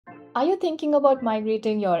Are you thinking about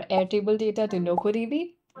migrating your Airtable data to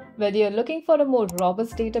NocoDB? Whether you're looking for a more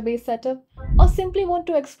robust database setup or simply want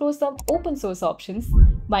to explore some open source options,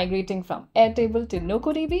 migrating from Airtable to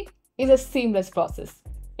NocoDB is a seamless process.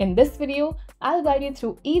 In this video, I'll guide you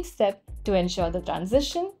through each step to ensure the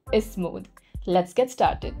transition is smooth. Let's get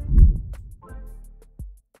started.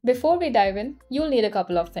 Before we dive in, you'll need a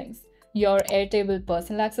couple of things: your Airtable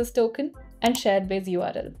personal access token and shared base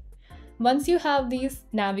URL. Once you have these,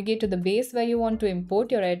 navigate to the base where you want to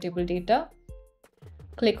import your Airtable data.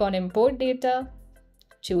 Click on Import Data,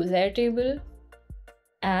 choose Airtable,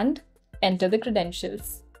 and enter the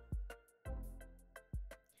credentials.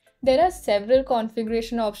 There are several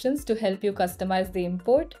configuration options to help you customize the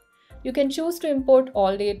import. You can choose to import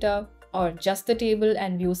all data or just the table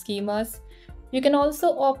and view schemas. You can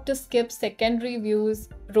also opt to skip secondary views,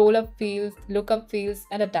 roll-up fields, lookup fields,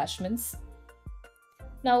 and attachments.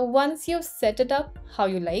 Now, once you've set it up how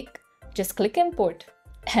you like, just click Import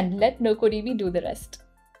and let NocoDB do the rest.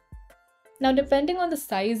 Now, depending on the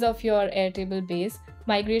size of your Airtable base,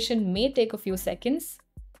 migration may take a few seconds.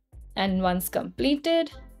 And once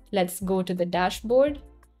completed, let's go to the dashboard.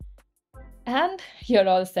 And you're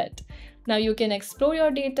all set. Now you can explore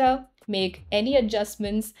your data, make any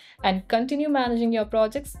adjustments, and continue managing your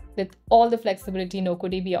projects with all the flexibility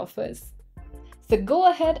NocoDB offers. So go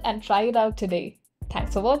ahead and try it out today.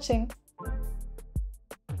 Thanks for watching.